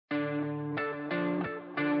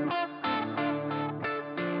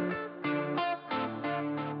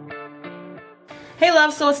Hey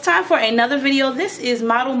love, so it's time for another video. This is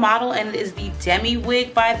Model and it is the DEMI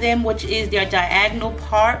wig by them, which is their diagonal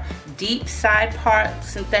part, deep side part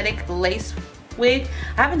synthetic lace wig.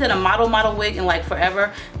 I haven't done a model wig in like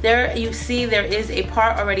forever. There you see there is a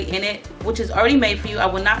part already in it, which is already made for you. I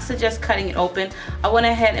would not suggest cutting it open. I went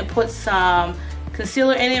ahead and put some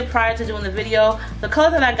concealer in it prior to doing the video. The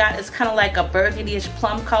color that I got is kind of like a burgundy-ish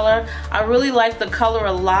plum color. I really like the color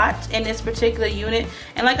a lot in this particular unit,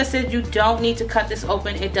 and like I said, you don't need to cut this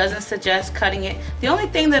open. It doesn't suggest cutting it. The only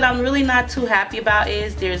thing that I'm really not too happy about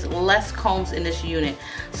is there's less combs in this unit.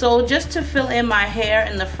 So just to fill in my hair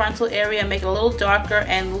in the frontal area, make it a little darker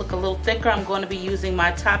and look a little thicker, I'm going to be using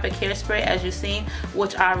my Topic hairspray, as you've seen,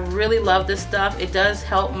 which I really love this stuff. It does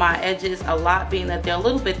help my edges a lot, being that they're a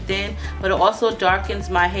little bit thin, but it also darkens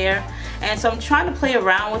my hair. And so I'm trying to play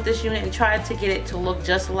around with this unit and try to get it to look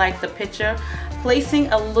just like the picture,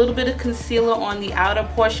 placing a little bit of concealer on the outer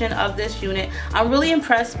portion of this unit. I'm really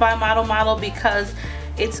impressed by Model because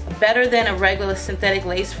it's better than a regular synthetic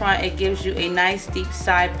lace front. It gives you a nice deep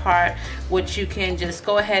side part which you can just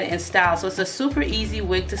go ahead and style. So it's a super easy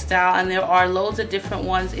wig to style, and there are loads of different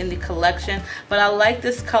ones in the collection, but I like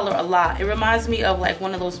this color a lot. It reminds me of like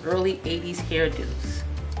one of those early 80s hairdos.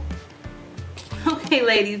 Okay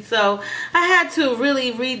ladies, so I had to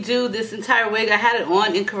really redo this entire wig. I had it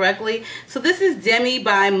on incorrectly. So this is DEMI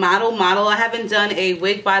by Model. I haven't done a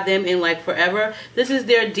wig by them in like forever. This is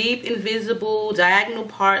their deep invisible diagonal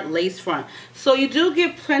part lace front. So you do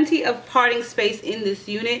get plenty of parting space in this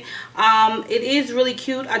unit. It is really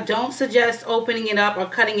cute. I don't suggest opening it up or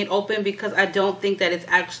cutting it open because I don't think that it's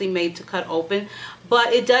actually made to cut open.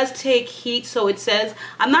 But it does take heat, so it says.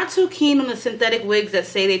 I'm not too keen on the synthetic wigs that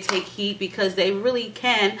say they take heat because they really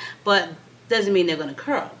can, but doesn't mean they're going to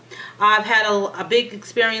curl. I've had a big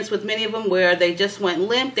experience with many of them where they just went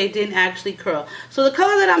limp. They didn't actually curl. So the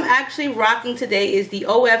color that I'm actually rocking today is the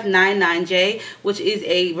OF99J, which is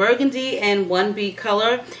a burgundy and 1B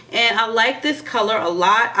color. And I like this color a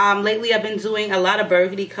lot. Lately I've been doing a lot of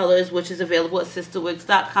burgundy colors, which is available at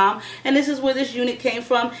sisterwigs.com. And this is where this unit came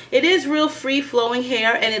from. It is real free flowing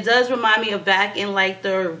hair, and it does remind me of back in like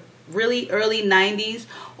the really early 90s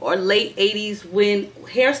or late 80s when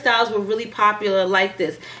hairstyles were really popular like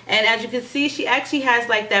this. And as you can see, she actually has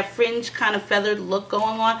like that fringe kind of feathered look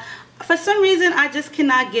going on. For some reason, I just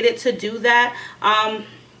cannot get it to do that.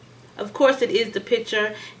 Of course, it is the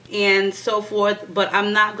picture and so forth, but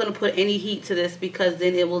I'm not going to put any heat to this because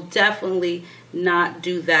then it will definitely not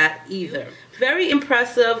do that either. Very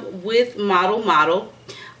impressive with Model.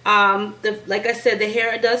 Like I said, the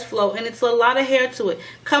hair does flow, and it's a lot of hair to it.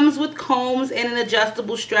 Comes with combs and an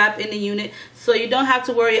adjustable strap in the unit, so you don't have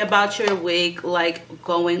to worry about your wig like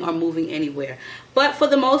going or moving anywhere. But for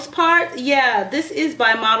the most part, yeah, this is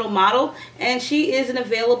by Model, and she is an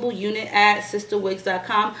available unit at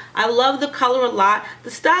sisterwigs.com. I love the color a lot.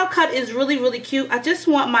 The style cut is really cute. I just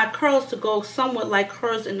want my curls to go somewhat like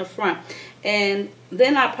hers in the front, and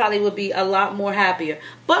then I probably would be a lot more happier.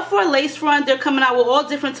 But for a lace front, they're coming out with all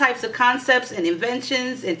different types of concepts and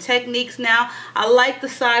inventions and techniques now. I like the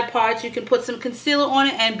side parts. You can put some concealer on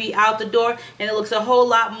it and be out the door, and it looks a whole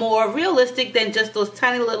lot more realistic than just those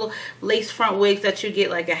tiny little lace front wigs that you get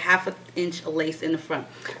like a ½ inch lace in the front.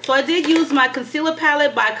 So I did use my concealer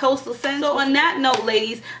palette by Coastal Scents. So on that note,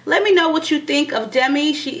 ladies, let me know what you think of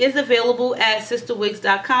DEMI. She is available at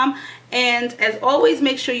sisterwigs.com. And as always,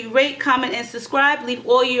 make sure you rate, comment, and subscribe. Leave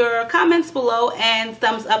all your comments below and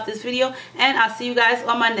thumbs up this video. And I'll see you guys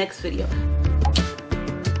on my next video.